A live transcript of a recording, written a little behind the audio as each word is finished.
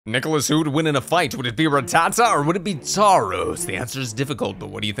Nicholas, who would win in a fight? Would it be Rattata or would it be Tauros? The answer is difficult,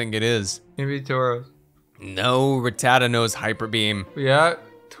 but what do you think it is? Maybe Tauros. No, Rattata knows Hyper Beam. Yeah,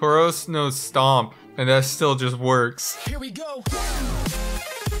 Tauros knows Stomp, and that still just works. Here we go.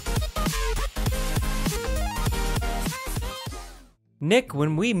 Nick,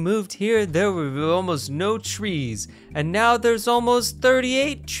 when we moved here, there were almost no trees, and now there's almost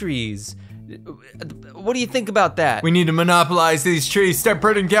 38 trees. What do you think about that? We need to monopolize these trees. Start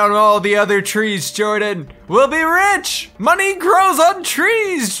burning down all the other trees, Jordan. We'll be rich. Money grows on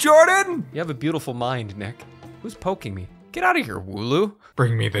trees, Jordan. You have a beautiful mind, Nick. Who's poking me? Get out of here, Wooloo.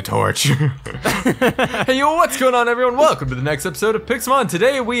 Bring me the torch. Hey, yo, what's going on, everyone? Welcome to the next episode of Pixelmon.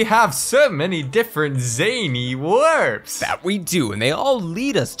 Today we have so many different zany warps. That we do, and they all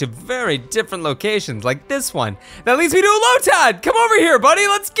lead us to very different locations, like this one. That leads me to Lotad. Come over here, buddy.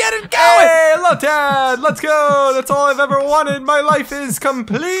 Let's get it going. Hey, Lotad, let's go. That's all I've ever wanted. My life is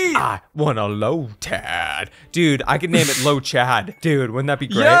complete. I want a Lotad. Dude, I could name it Low Chad. Dude, wouldn't that be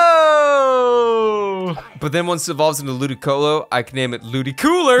great? Yo! But then once it evolves into Ludicolo, I can name it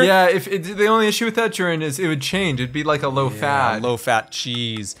Ludicooler. Yeah, the only issue with that, Jordan, is it would change. It'd be like a low-fat. Low-fat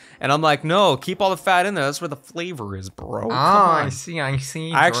cheese. And I'm like, no, keep all the fat in there. That's where the flavor is, bro. Come I on. see, I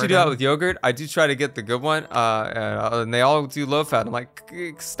actually do that with yogurt. I do try to get the good one, and they all do low-fat. I'm like,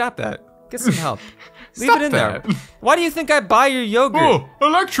 stop that. Get some help. Leave it in there. Why do you think I buy your yogurt? Oh,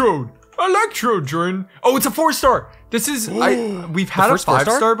 Electrode, Jordan. Oh, it's a 4-star. This is, we've had a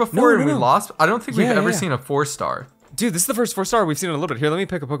 5-star before and we lost. I don't think we've ever seen a 4-star. Dude, this is the first 4-star we've seen in a little bit. Here, let me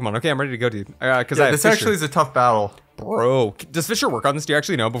pick a Pokemon. Okay, I'm ready to go, dude. This actually is a tough battle. Bro, does Fisher work on this? Do you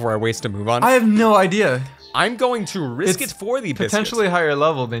actually know before I waste a move on? I have no idea. I'm going to risk it for the biscuit. Potentially higher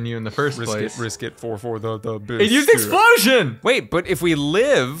level than you in the first place. Risk it for the biscuit. It used explosion! Wait, but if we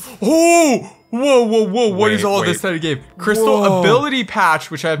live... Oh! Whoa. What is all this that it gave? Crystal ability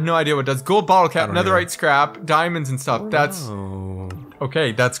patch, which I have no idea what it does. Gold bottle cap, netherite scrap, diamonds and stuff. That's...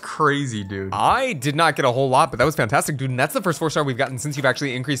 Okay, that's crazy, dude. I did not get a whole lot, but that was fantastic, dude. And that's the first 4-star we've gotten since you've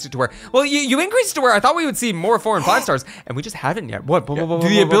actually increased it to where... Well, you increased it to where I thought we would see more 4 and 5 stars, and we just haven't yet. What?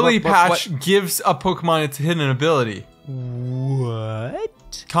 The ability patch gives a Pokemon its hidden ability. What?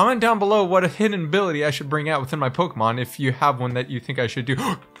 Comment down below what a hidden ability I should bring out within my Pokemon if you have one that you think I should do.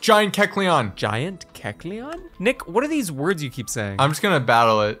 Giant Kecleon. Giant Kecleon? Nick, what are these words you keep saying? I'm just gonna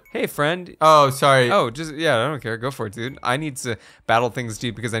battle it. Hey, friend. Oh, sorry. Oh, yeah, I don't care. Go for it, dude. I need to battle things,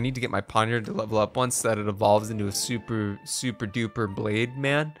 dude, because I need to get my Ponyard to level up once that it evolves into a super duper blade,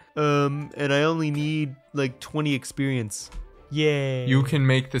 man. And I only need like 20 experience. Yay. You can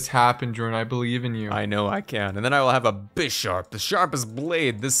make this happen, Jordan. I believe in you. I know I can. And then I will have a Bisharp, the sharpest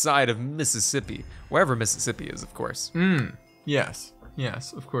blade this side of Mississippi. Wherever Mississippi is, of course. Yes,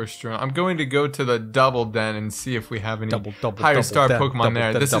 of course, Jordan. I'm going to go to the Double Den and see if we have any higher star Pokemon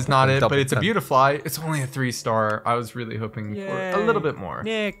there. This is not it, but it's a Beautifly. It's only a 3-star. I was really hoping for a little bit more.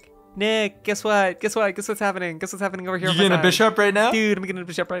 Nick, guess what? Guess what's happening? Guess what's happening over here? You getting a Bishop right now? Dude, I'm getting a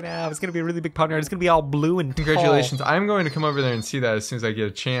Bishop right now. It's gonna be a really big Ponyard. It's gonna be all blue and Congratulations. I'm going to come over there and see that as soon as I get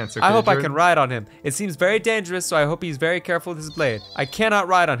a chance. Okay, I hope Jordan? I can ride on him. It seems very dangerous, so I hope he's very careful with his blade. I cannot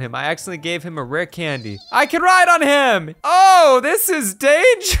ride on him. I accidentally gave him a rare candy. I can ride on him! Oh, this is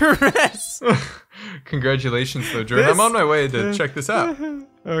dangerous! Congratulations, though, Jordan. I'm on my way to check this out.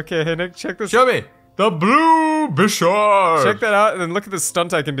 Okay, hey, Nick, check this out. Show me. The blue Bishop. Check that out and then look at the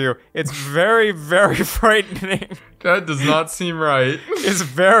stunt I can do. It's very, very frightening. That does not seem right. It's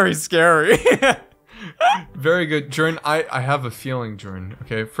very scary. Very good. Jordan, I have a feeling, Jordan.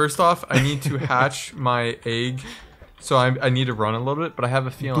 Okay, first off, I need to hatch my egg. So I need to run a little bit, but I have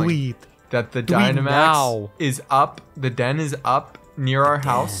a feeling that the Dynamax is up. The den is up near our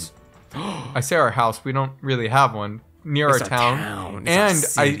house. I say our house. We don't really have one. Near our town. And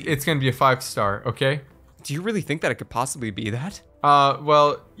it's gonna be a 5-star, okay? Do you really think that it could possibly be that?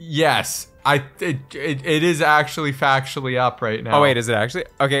 Well, yes. It is actually factually up right now. Oh wait, is it actually?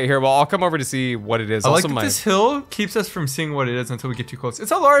 Okay, here, well, I'll come over to see what it is. I like that this hill keeps us from seeing what it is until we get too close.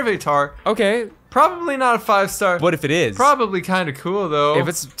 It's a Larvitar. Okay. Probably not a 5-star. What if it is? Probably kind of cool though.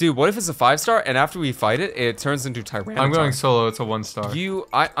 Dude, what if it's a 5-star and after we fight it, it turns into Tyranitar? I'm going solo, it's a 1-star.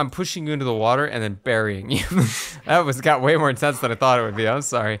 I'm pushing you into the water and then burying you. That got way more intense than I thought it would be. I'm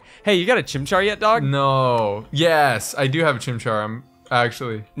sorry. Hey, you got a Chimchar yet, dog? No. Yes, I do have a Chimchar.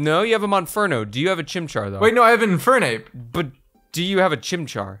 Actually. No, you have a Monferno. Do you have a Chimchar though? Wait, no, I have an Infernape. But do you have a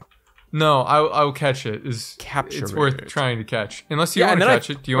Chimchar? No, I'll catch it. Capture it's worth trying to catch. Unless you want to catch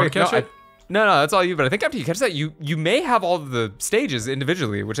it. Do you want to catch it? No, that's all you. But I think after you catch that, you may have all of the stages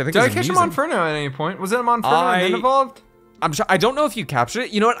individually, which I think Did is I catch amusing. a Monferno at any point? Was it a Monferno and then evolved? I don't know if you captured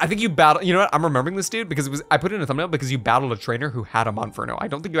it. You know what? I think you battled. You know what? I'm remembering this dude because I put it in a thumbnail because you battled a trainer who had a Monferno. I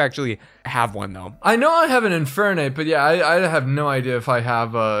don't think you actually have one though. I know I have an Infernape, but yeah, I have no idea if I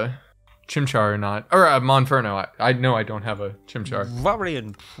have a Chimchar or not. Or a Monferno. I know I don't have a Chimchar. Very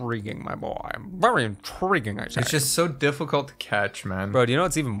intriguing, my boy. Very intriguing, I say. It's just so difficult to catch, man. Bro, do you know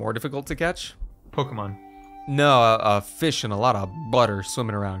what's even more difficult to catch? Pokemon. No, a fish and a lot of butter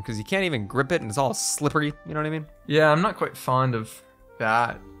swimming around because you can't even grip it and it's all slippery. You know what I mean? Yeah, I'm not quite fond of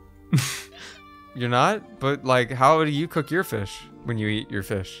that. You're not? But like, how do you cook your fish when you eat your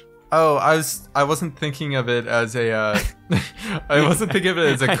fish? Oh, I wasn't thinking of it as a I wasn't thinking of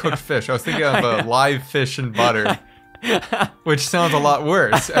it as a cooked fish. I was thinking of a live fish and butter. Which sounds a lot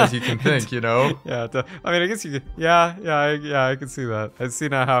worse, as you can think, you know? Yeah, I mean, I guess you could. Yeah, I can see that. I see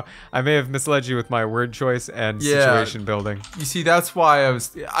now how I may have misled you with my word choice and situation building. You see, that's why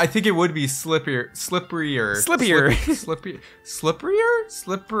I think it would be slipperier.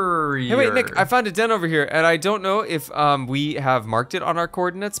 Hey, wait, Nick, I found a den over here, and I don't know if we have marked it on our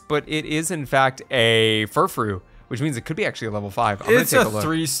coordinates, but it is in fact a Furfrou. Which means it could be actually a level 5. It's a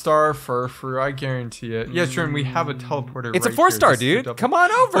 3-star Furfrou, I guarantee it. Yeah, sure, and we have a teleporter. It's a 4-star, dude. Come on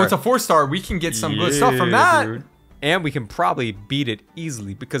over. Oh, it's a 4-star. We can get some good stuff from that. Dude. And we can probably beat it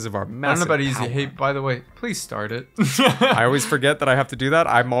easily because of our massive I don't know about easy. Hey, by the way, please start it. I always forget that I have to do that.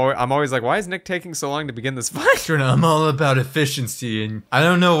 I'm always like, why is Nick taking so long to begin this fight? Jordan, I'm all about efficiency, and I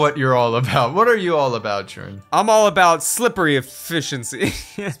don't know what you're all about. What are you all about, Jordan? I'm all about slippery efficiency.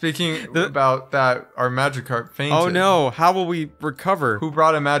 Speaking about that, our Magikarp fainted. Oh no, how will we recover? Who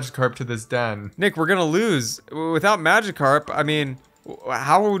brought a Magikarp to this den? Nick, we're gonna lose. Without Magikarp, I mean...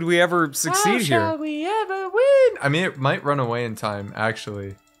 How would we ever succeed here? How shall we ever win? I mean, it might run away in time,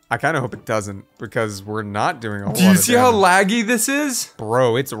 actually. I kind of hope it doesn't, because we're not doing a whole lot Do you see how laggy this is?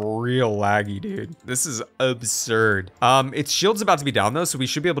 Bro, it's real laggy, dude. This is absurd. Its shield's about to be down, though, so we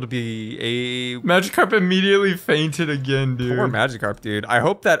should be able to be a... Magikarp immediately fainted again, dude. Poor Magikarp, dude. I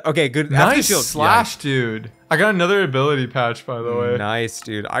hope that... Okay, good. Nice shield. Slash, dude. I got another ability patch, by the way. Nice,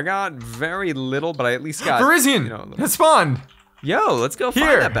 dude. I got very little, but I at least got... Virizion! You know, it spawned! Yo, let's go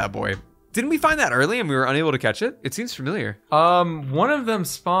find that bad boy. Didn't we find that early and we were unable to catch it? It seems familiar. One of them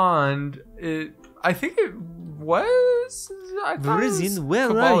spawned. I think it was. I thought it was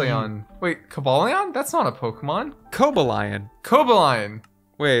Cobalion. Wait, Cobalion? That's not a Pokemon. Cobalion. Cobalion.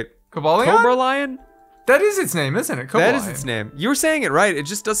 Wait, Cobalion? Cobralion? That is its name, isn't it? Cobalion. That is its name. You were saying it right. It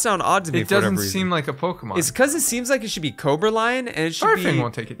just does sound odd to me. It doesn't seem like a Pokemon. It's because it seems like it should be Cobralion, and it should be.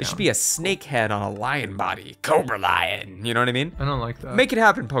 Won't take it down. It should be a snake head on a lion body. Cobralion. You know what I mean? I don't like that. Make it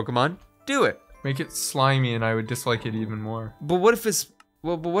happen, Pokemon. Do it. Make it slimy, and I would dislike it even more. But what if it's?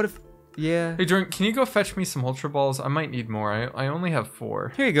 Well, but what if? Yeah. Hey, Jordan, can you go fetch me some Ultra Balls? I might need more. I only have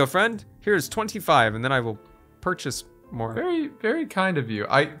 4. Here you go, friend. Here's 25, and then I will purchase more. Very, very kind of you.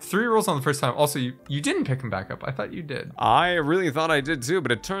 3 rolls on the first time. Also, you didn't pick him back up. I thought you did. I really thought I did too, but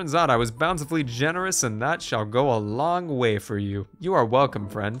it turns out I was bountifully generous, and that shall go a long way for you. You are welcome,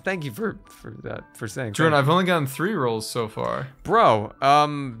 friend. Thank you for saying. Jordan, I've only gotten 3 rolls so far. Bro,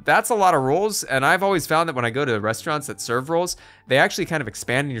 that's a lot of rolls, and I've always found that when I go to restaurants that serve rolls, they actually kind of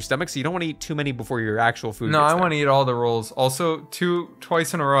expand in your stomach, so you don't want to eat too many before your actual food. No, I want to eat all the rolls. Also,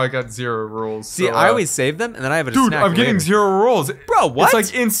 twice in a row, I got 0 rolls. See, I always save them, and then I have a snack. Dude, I'm getting 0 rolls. Bro, what?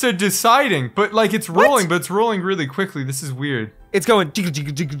 It's like instant deciding, but like it's rolling, but it's rolling really quickly. This is weird. It's going jiggle,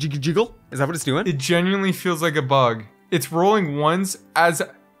 jiggle, jiggle, jiggle, jiggle. Is that what it's doing? It genuinely feels like a bug. It's rolling once as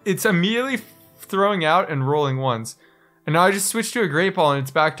it's immediately throwing out and rolling once. And now I just switched to a great ball and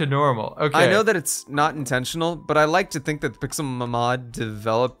it's back to normal. Okay. I know that it's not intentional, but I like to think that the Pixelmon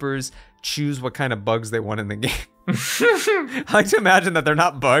developers choose what kind of bugs they want in the game. I like to imagine that they're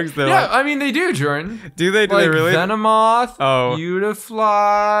not bugs. They're I mean they do, Jordan. Do they? Do they really? Venomoth,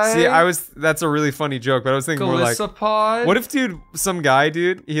 Beautifly. See, that's a really funny joke, but I was thinking more like, what if, some guy,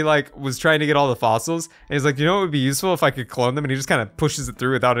 he like was trying to get all the fossils, and he's like, you know what would be useful if I could clone them, and he just kind of pushes it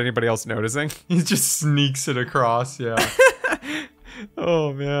through without anybody else noticing. He just sneaks it across, yeah.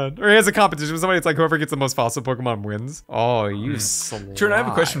 Oh man. Or he has a competition with somebody. It's like whoever gets the most fossil Pokemon wins. Oh, you sly. Jordan, I have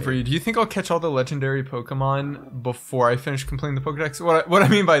a question for you. Do you think I'll catch all the legendary Pokemon before I finish completing the Pokedex? What I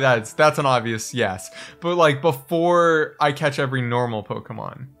mean by that is that's an obvious yes. But like before I catch every normal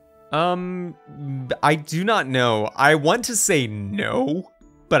Pokemon. I do not know. I want to say no,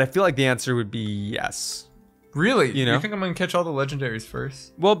 but I feel like the answer would be yes. Really? You know? You think I'm gonna catch all the legendaries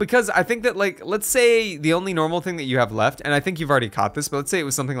first? Well, because I think that, like, let's say the only normal thing that you have left, and I think you've already caught this, but let's say it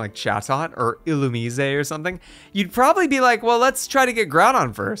was something like Chatot or Illumise or something, you'd probably be like, well, let's try to get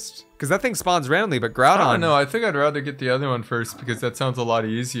Groudon first. Because that thing spawns randomly, but Groudon... I don't know, I think I'd rather get the other one first because that sounds a lot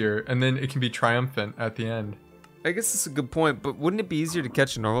easier, and then it can be triumphant at the end. I guess it's a good point, but wouldn't it be easier to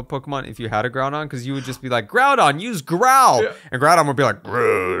catch a normal Pokemon if you had a Groudon? Because you would just be like, Groudon, use Growl! Yeah. And Groudon would be like,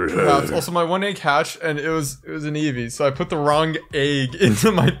 Yeah, it's also my 1 egg hatch, and it was an Eevee, so I put the wrong egg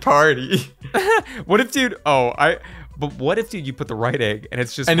into my party. What if, dude, but what if, dude, you put the right egg and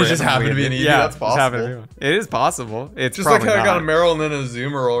it's just And it just happened to be an randomly- Eevee? Yeah, That's it's just happened to possible. be one. It is possible. It's Just like probably how I got a not. Meryl and then a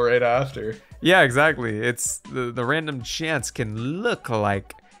Zoomerl right after. Yeah, exactly. It's the random chance can look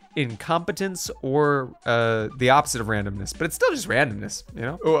like incompetence or the opposite of randomness, but it's still just randomness, you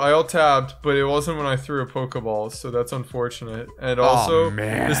know? Oh, I alt-tabbed, but it wasn't when I threw a Pokeball, so that's unfortunate. And also,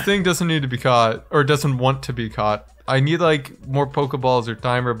 man. this thing doesn't need to be caught, or doesn't want to be caught. I need like more Pokeballs or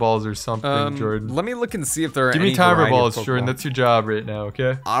timer balls or something, Jordan. Let me look and see if there are Give any me timer variety of balls, Jordan. Pokemon. That's your job right now,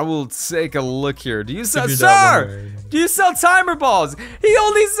 okay? I will take a look here. Do you sell, Give you that one sir? there. Do you sell timer balls? He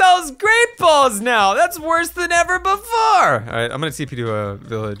only sells great balls now. That's worse than ever before. All right, I'm gonna TP to a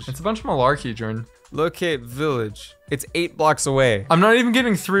village. It's a bunch of malarkey, Jordan. Locate village. It's 8 blocks away. I'm not even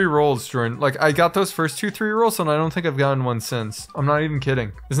getting 3 rolls, Jordan. Like, I got those first 3 rolls, and I don't think I've gotten one since. I'm not even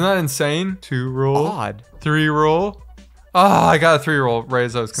kidding. Isn't that insane? 2 roll, Odd. 3 roll. Ah, I got a 3 roll right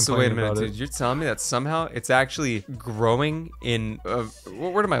as I was So complaining wait a minute, about dude. it. You're telling me that somehow it's actually growing in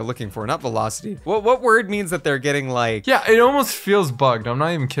what word am I looking for? Not velocity. What word means that they're getting like? Yeah, it almost feels bugged. I'm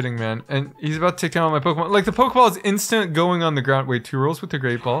not even kidding, man. And he's about to take down my Pokemon. Like, the Pokeball is instant going on the ground. Wait, 2 rolls with the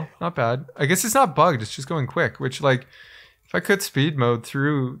Great Ball. Not bad. I guess it's not bugged. It's just going quick, which, like, if I could speed mode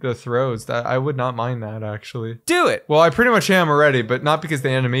through the throws, that I would not mind that, actually. Do it. Well, I pretty much am already, but not because the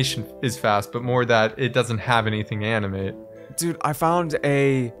animation is fast, but more that it doesn't have anything animate. Dude, I found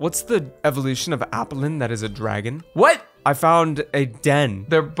what's the evolution of Applin that is a dragon? What? I found a den.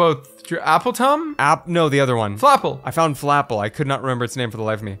 They're both Appletum? No, the other one. Flapple. I found Flapple. I could not remember its name for the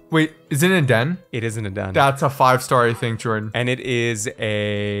life of me. Wait, is it in a den? It isn't a den. That's a 5-star, I think, Jordan. And it is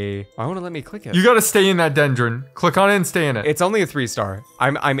why won't it let me click it? You gotta stay in that den, Jordan. Click on it and stay in it. It's only a 3-star.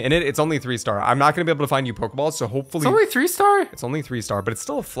 I'm in it. It's only a 3-star. I'm not gonna be able to find you Pokeballs, so hopefully It's only 3-star? it's only 3-star, but it's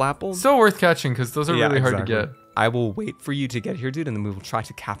still a Flapple. Still worth catching, because those are Yeah, really hard exactly. to get. I will wait for you to get here, dude, and then we will try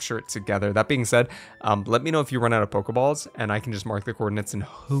to capture it together. That being said, let me know if you run out of Pokeballs, and I can just mark the coordinates and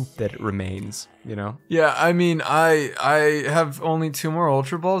hope that it remains, you know? Yeah, I mean, I have only 2 more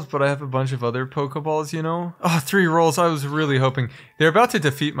Ultra Balls, but I have a bunch of other Pokeballs, you know? Oh, 3 rolls. I was really hoping. They're about to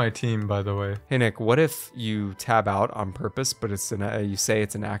defeat my team, by the way. Hey, Nick, what if you tab out on purpose, but you say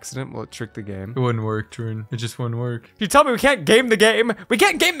it's an accident? Will it trick the game? It wouldn't work, Jordan. It just wouldn't work. You tell me we can't game the game! We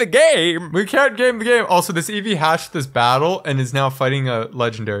can't game the game! We can't game the game. Also, this Eevee hatched this battle and is now fighting a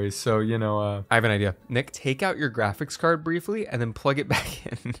legendary. So, you know, I have an idea. Nick, take out your graphics card briefly and then plug it back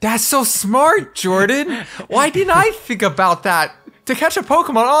in. That's so smart, Jordan. Why didn't I think about that? To catch a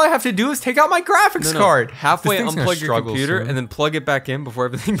Pokemon, all I have to do is take out my graphics card. Halfway This thing's gonna unplug your struggle computer soon. and then plug it back in before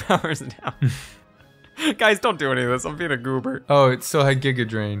everything powers down. Guys, don't do any of this. I'm being a goober. Oh, it still had Giga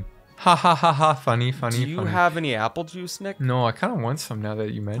Drain. Ha ha ha ha. Funny, funny, Do you funny. have any apple juice, Nick? No, I kind of want some now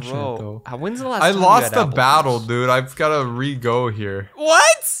that you mention it, though. When's the last I time you lost had the apple battle, juice? dude. I've got to re-go here.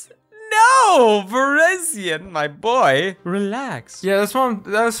 What? No, Virizion, my boy. Relax. Yeah, that's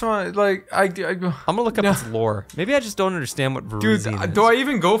why, like, I'm gonna look up its lore. Maybe I just don't understand what dude, Virizion is. do I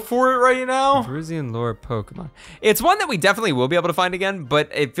even go for it right now? Virizion lore Pokemon. It's one that we definitely will be able to find again, but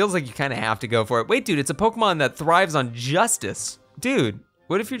it feels like you kind of have to go for it. Wait, dude, it's a Pokemon that thrives on justice. Dude,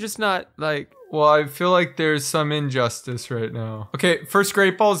 what if you're just not, like... Well, I feel like there's some injustice right now. Okay, first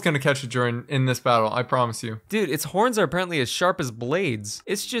Great Ball is gonna catch a Jordan in this battle, I promise you. Dude, its horns are apparently as sharp as blades.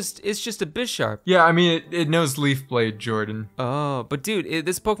 It's just a Bisharp. Yeah, I mean, it knows Leaf Blade, Jordan. Oh, but dude,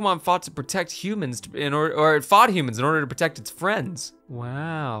 this Pokemon fought to protect humans it fought humans in order to protect its friends.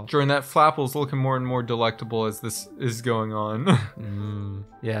 Wow. Jordan, that Flapple's looking more and more delectable as this is going on.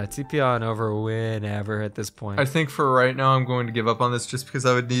 Yeah, TP on over whenever at this point. I think for right now, I'm going to give up on this just because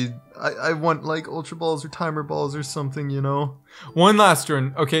I would need... I want, like, Ultra Balls or Timer Balls or something, you know? One last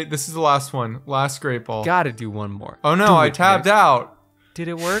Jordan. Okay, this is the last one. Last Great Ball. Gotta do one more. Oh, no, Do I it, tabbed Nick. out. Did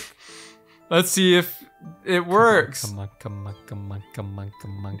it work? Let's see if it works. Come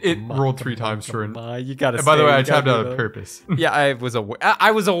on. It rolled 3 times, Jordan. You gotta And by the way, I you gotta tabbed do out that. on purpose. Yeah, I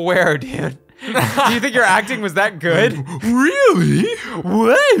was aware, dude. Do you think your acting was that good? Really?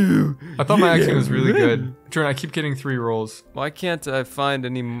 Whoa! I thought my acting was really good. Jordan, I keep getting 3 rolls. Why can't I find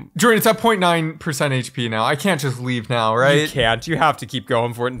any... Jordan, it's at 0.9% HP now. I can't just leave now, right? You can't. You have to keep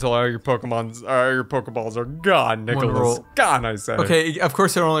going for it until all your Pokeballs are gone, Nicholas. roll. Gone, I say. Okay, of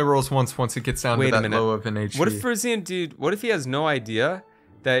course it only rolls once it gets down Wait to a that minute. low of an HP. What if Virizion, dude, what if he has no idea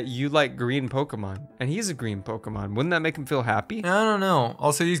that you like green Pokemon? And he's a green Pokemon. Wouldn't that make him feel happy? I don't know.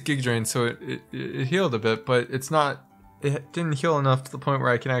 Also, he's Gig Drain, so it healed a bit, but it's not... It didn't heal enough to the point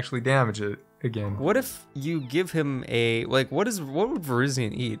where I can actually damage it. again. What if you give him a, like, what would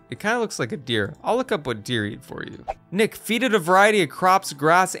Virizion eat? It kind of looks like a deer. I'll look up what deer eat for you. Nick, feed it a variety of crops,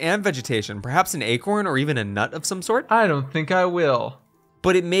 grass, and vegetation. Perhaps an acorn or even a nut of some sort? I don't think I will.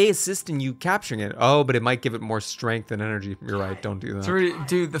 But it may assist in you capturing it. Oh, but it might give it more strength and energy. You're right, don't do that.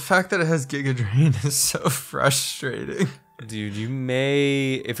 Dude, the fact that it has Giga Drain is so frustrating. Dude, you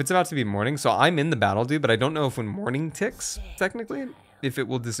may, if it's about to be morning, so I'm in the battle, dude, but I don't know if when morning ticks, technically, if it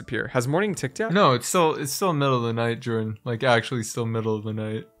will disappear. Has morning ticked yet? No, it's still middle of the night, Jordan. Like, actually still middle of the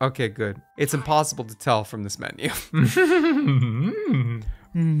night. Okay, good. It's impossible to tell from this menu.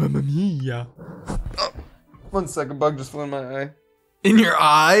 Mamma mia. Oh, 1 second, bug just flew in my eye. In your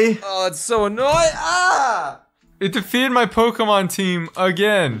eye? Oh, it's so annoying. Ah! It defeated my Pokemon team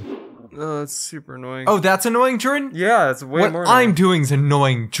again. Oh, it's super annoying. Oh, that's annoying, Jordan? Yeah, it's way more What I'm doing is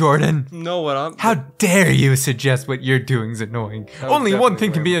annoying, Jordan. No, what I'm... How dare you suggest what you're doing is annoying? Only one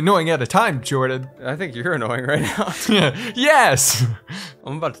thing can be annoying at a time, Jordan. I think you're annoying right now. Yes!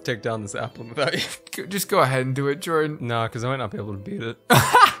 I'm about to take down this apple without you. Just go ahead and do it, Jordan. No, because I might not be able to beat it.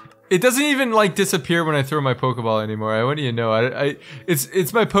 It doesn't even like disappear when I throw my Pokeball anymore. I want you to know.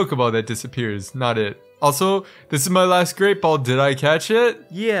 It's my Pokeball that disappears, not it. Also, this is my last Great Ball. Did I catch it?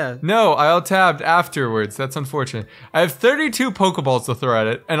 Yeah. No, I alt-tabbed afterwards. That's unfortunate. I have 32 Pokeballs to throw at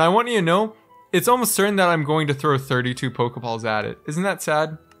it, and I want you to know, it's almost certain that I'm going to throw 32 Pokeballs at it. Isn't that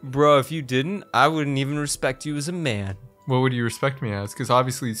sad? Bro, if you didn't, I wouldn't even respect you as a man. What would you respect me as? Because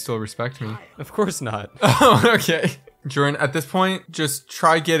obviously you still respect me. Of course not. Oh, okay. Jordan, at this point, just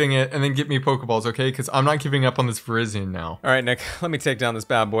try getting it and then get me Pokeballs, okay? Because I'm not giving up on this Virizion now. All right, Nick, let me take down this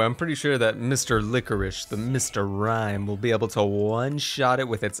bad boy. I'm pretty sure that Mr. Licorice, the Mr. Rhyme, will be able to one-shot it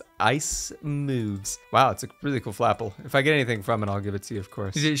with its ice moves. Wow, it's a really cool Flapple. If I get anything from it, I'll give it to you, of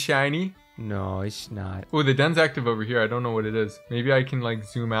course. Is it shiny? No, it's not. Oh, the den's active over here. I don't know what it is. Maybe I can, like,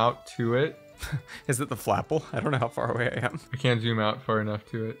 zoom out to it. Is it the Flapple? I don't know how far away I am. I can't zoom out far enough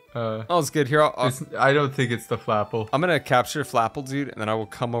to it. Oh, it's good. Here, I don't think it's the Flapple. I'm gonna capture Flapple, dude, and then I will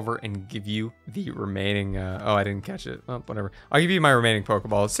come over and give you the remaining. Oh, I didn't catch it. Oh, whatever. I'll give you my remaining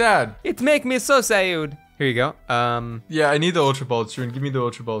Pokeballs. Sad. It make me so sad. Here you go. Yeah, I need the Ultra Balls, Jordan. Give me the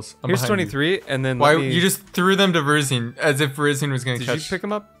Ultra Balls. Here's 23, and then why you just threw them to Virizion as if Virizion was gonna catch. Did you pick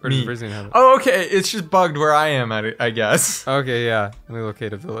them up, or me. did Virizion have it? Oh, okay. It's just bugged where I am at it, I guess. Okay, yeah. Let me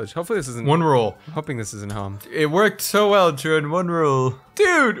locate a village. Hopefully this isn't. One roll. I'm hoping this isn't home. It worked so well, Jordan. One roll.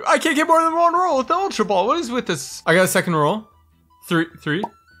 Dude, I can't get more than one roll with the Ultra Ball. What is with this? I got a second roll. Three.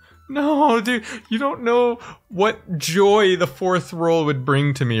 No, dude, you don't know what joy the fourth roll would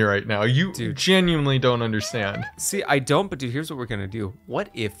bring to me right now. You genuinely don't understand. See, I don't, but dude, here's what we're gonna do. What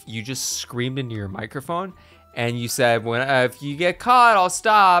if you just screamed into your microphone and you said, "When if you get caught, I'll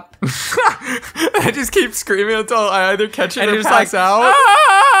stop." I just keep screaming until I either catch it and or pass out.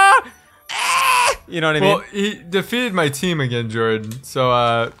 Ah! You know what I mean? Well, he defeated my team again, Jordan.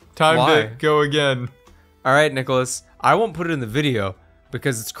 So, time to go again. All right, Nicholas. I won't put it in the video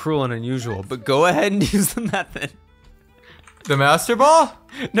because it's cruel and unusual, but go ahead and use the method. The Master Ball?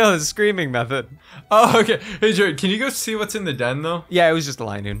 No, the screaming method. Oh, okay. Hey, Jordan, can you go see what's in the den, though? Yeah, it was just a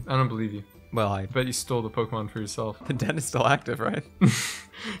line, dude. I don't believe you. Well, I bet you stole the Pokemon for yourself. The den is still active, right?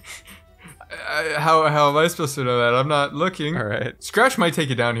 How am I supposed to know that? I'm not looking. All right. Scratch might take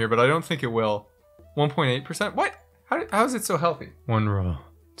it down here, but I don't think it will. 1.8%? What? How is it so healthy? One roll.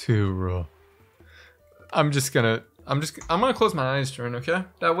 Two roll. I'm gonna close my eyes, Jordan, okay?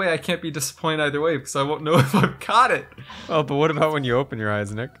 That way I can't be disappointed either way because I won't know if I've caught it. Oh, but what about when you open your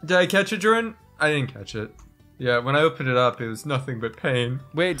eyes, Nick? Did I catch it, Jordan? I didn't catch it. Yeah, when I opened it up, it was nothing but pain.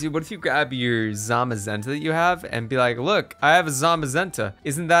 Wait, dude, what if you grab your Zamazenta that you have and be like, look, I have a Zamazenta.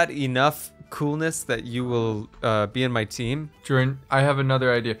 Isn't that enough coolness that you will be in my team? Jordan, I have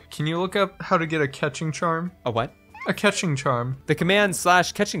another idea. Can you look up how to get a catching charm? A what? A catching charm. The command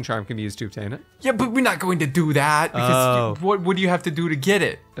 / catching charm can be used to obtain it. Yeah, but we're not going to do that because what do you have to do to get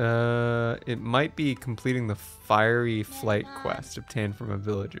it? It might be completing the Fiery Flight quest obtained from a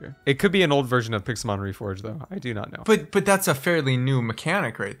villager. It could be an old version of Pixelmon Reforged, though. I do not know. But that's a fairly new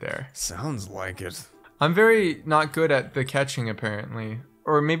mechanic right there. Sounds like it. I'm very not good at the catching, apparently.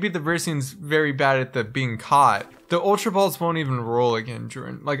 Or maybe the Virizion's very bad at the being caught. The Ultra Balls won't even roll again,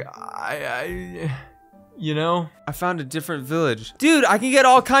 Jordan. Like, you know? I found a different village. Dude, I can get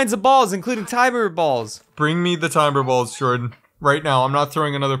all kinds of balls, including timer balls. Bring me the timer balls, Jordan. Right now, I'm not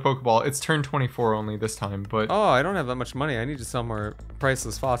throwing another Pokeball. It's turn 24 only this time, but... Oh, I don't have that much money. I need to sell more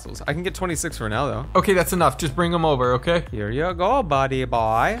priceless fossils. I can get 26 for now, though. Okay, that's enough. Just bring them over, okay? Here you go, buddy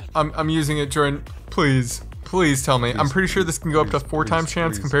boy. I'm using it, Jordan. Please. Please tell me. I'm pretty sure this can go up to 4 times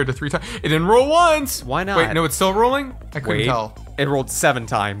chance compared to 3 times. It didn't roll once. Why not? Wait, no, it's still rolling? I couldn't tell. It rolled 7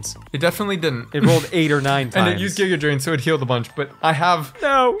 times. It definitely didn't. It rolled 8 or 9 times. And it used Giga Drain, so it healed a bunch. But I have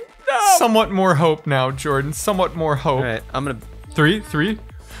No. somewhat more hope now, Jordan. Somewhat more hope. All right, I'm gonna. 3.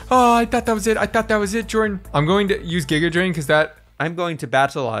 Oh, I thought that was it. Jordan. I'm going to use Giga Drain because that. I'm going to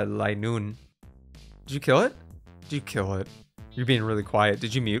battle a Linoon. Did you kill it? Did you kill it? You're being really quiet.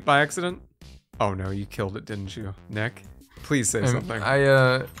 Did you mute by accident? Oh no, you killed it, didn't you, Nick? Please say something.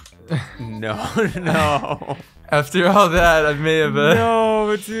 No. No. After all that, I may have.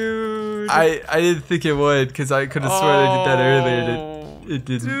 No, dude. I didn't think it would because I could have sworn I did that earlier. And it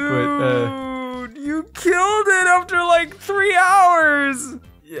didn't. Dude, you killed it after like 3 hours.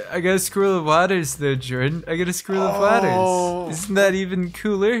 Yeah, I got a Squirrel of Waters though, Jordan. I got a Squirrel of Waters. Isn't that even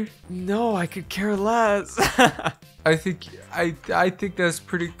cooler? No, I could care less. I think that's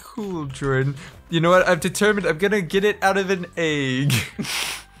pretty cool, Jordan. You know what? I've determined I'm gonna get it out of an egg.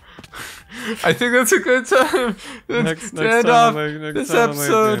 I think that's a good time to end off this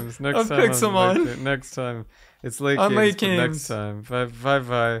episode of Pixelmon. Next time, it's late on games. Late Games. Next time,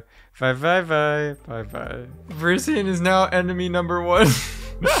 bye. Virizion is now enemy number 1.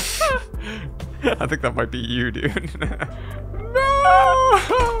 I think that might be you, dude. No!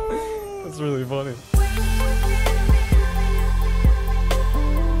 That's really funny.